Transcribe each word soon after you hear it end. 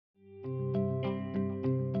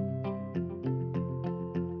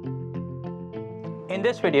In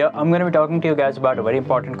this video, I'm going to be talking to you guys about a very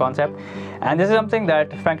important concept, and this is something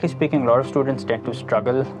that, frankly speaking, a lot of students tend to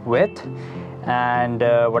struggle with. And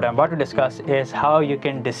what I'm about to discuss is how you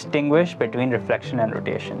can distinguish between reflection and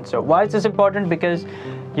rotation. So why is this important? Because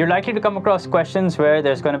you're likely to come across questions where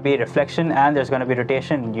there's going to be reflection and there's going to be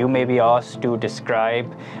rotation. You may be asked to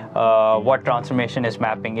describe what transformation is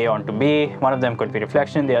mapping A onto B. One of them could be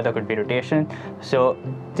reflection, the other could be rotation. So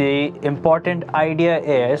the important idea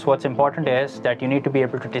is, what's important is that you need to be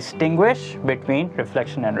able to distinguish between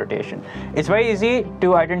reflection and rotation. It's very easy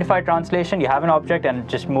to identify translation. You have an object and it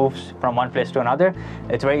just moves from one place to another.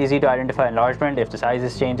 It's very easy to identify enlargement. If the size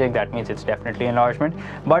is changing, that means it's definitely enlargement.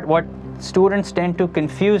 But what students tend to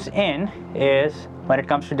confuse in is when it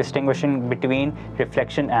comes to distinguishing between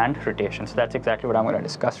reflection and rotation. So that's exactly what I'm going to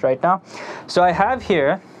discuss right now. So I have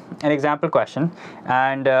here an example question,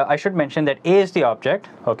 and I should mention that A is the object,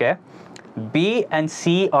 okay? B and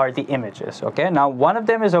C are the images, okay? Now one of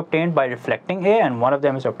them is obtained by reflecting A and one of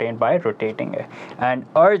them is obtained by rotating A. And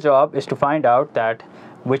our job is to find out that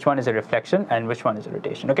which one is a reflection and which one is a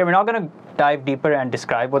rotation. Okay, we're not going to dive deeper and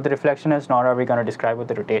describe what the reflection is, nor are we going to describe what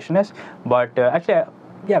the rotation is. But actually,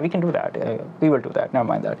 yeah, we can do that. We will do that. Never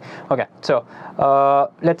mind that. Okay, so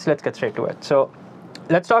let's get straight to it. So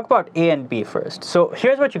let's talk about A and B first. So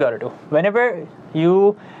here's what you got to do. Whenever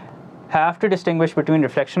you have to distinguish between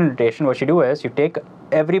reflection and rotation, what you do is you take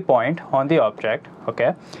every point on the object,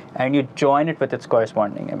 okay, and you join it with its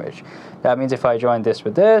corresponding image. That means if I join this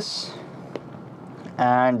with this,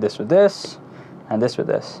 and this with this, and this with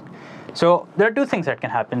this. So there are two things that can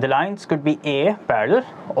happen. The lines could be A, parallel,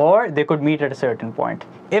 or they could meet at a certain point.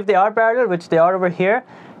 If they are parallel, which they are over here,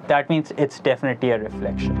 that means it's definitely a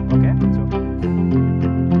reflection, okay?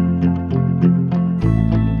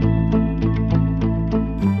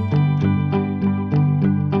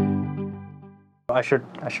 So I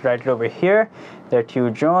should write it over here, that you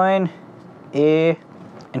join A,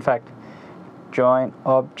 in fact, join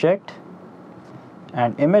object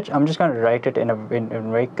and image. I'm just going to write it in a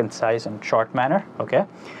very concise and short manner, okay,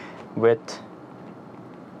 with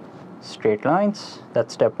straight lines.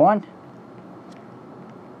 That's step one.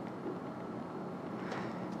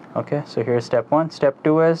 Okay, so here's step one. Step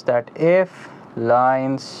two is that if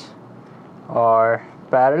lines are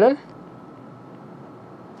parallel,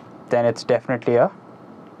 then it's definitely a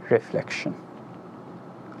reflection,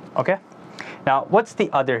 okay? Now, what's the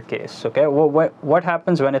other case? Okay, well, what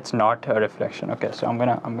happens when it's not a reflection? Okay, so I'm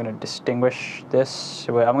gonna distinguish this.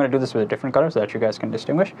 I'm gonna do this with a different color so that you guys can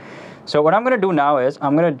distinguish. So what I'm gonna do now is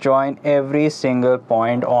I'm gonna join every single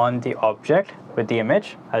point on the object with the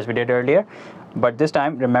image as we did earlier, but this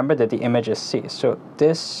time remember that the image is C. So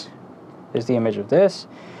this is the image of this,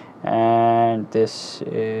 and this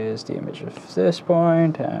is the image of this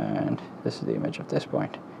point, and this is the image of this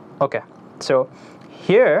point. Okay, so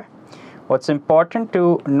here, what's important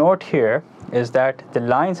to note here is that the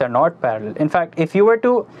lines are not parallel. In fact, if you were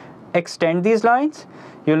to extend these lines,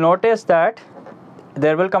 you'll notice that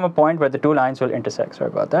there will come a point where the two lines will intersect.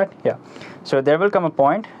 Sorry about that. Yeah. So there will come a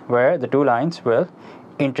point where the two lines will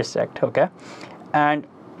intersect, okay? And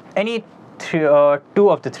any two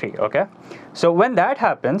of the three, okay? So when that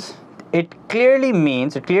happens, it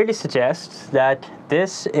clearly suggests that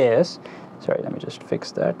this is, sorry, let me just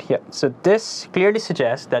fix that. Yeah, so this clearly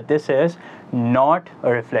suggests that this is not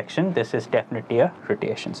a reflection. This is definitely a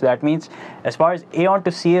rotation. So that means as far as A onto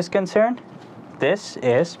C is concerned, this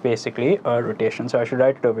is basically a rotation. So I should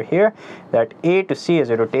write it over here that A to C is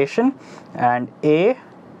a rotation and A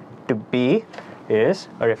to B is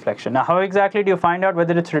a reflection. Now, how exactly do you find out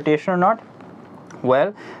whether it's rotation or not?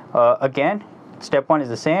 Well, again, step one is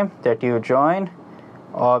the same, that you join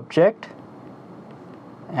object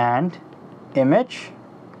and image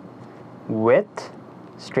with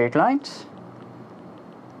straight lines.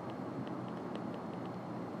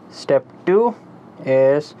 Step two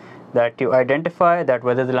is that you identify that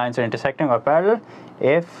whether the lines are intersecting or parallel.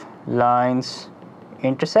 If lines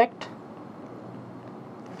intersect,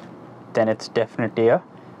 then it's definitely a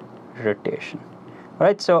rotation. All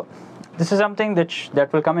right, so this is something that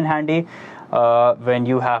will come in handy when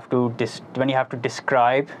you have to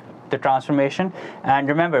describe the transformation. And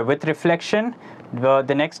remember, with reflection, the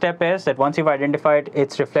next step is that once you've identified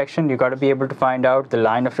its reflection, you got to be able to find out the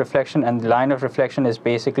line of reflection, and the line of reflection is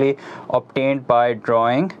basically obtained by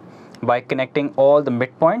connecting all the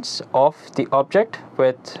midpoints of the object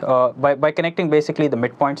with by connecting basically the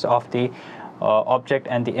midpoints of the object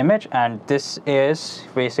and the image. And this is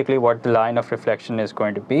basically what the line of reflection is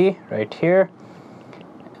going to be right here.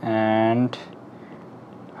 And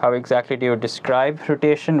how exactly do you describe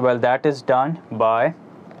rotation? Well, that is done by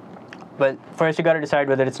Well, first you got to decide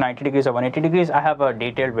whether it's 90 degrees or 180 degrees. I have a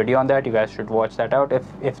detailed video on that. You guys should watch that out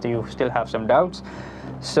if you still have some doubts.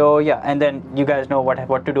 So yeah, and then you guys know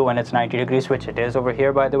what to do when it's 90 degrees, which it is over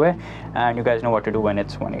here, by the way, and you guys know what to do when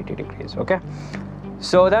it's 180 degrees. Okay,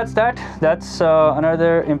 so that's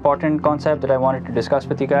another important concept that I wanted to discuss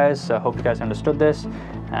with you guys. I hope you guys understood this,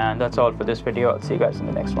 and that's all for this video. I'll see you guys in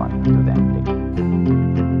the next one. Until then, take care.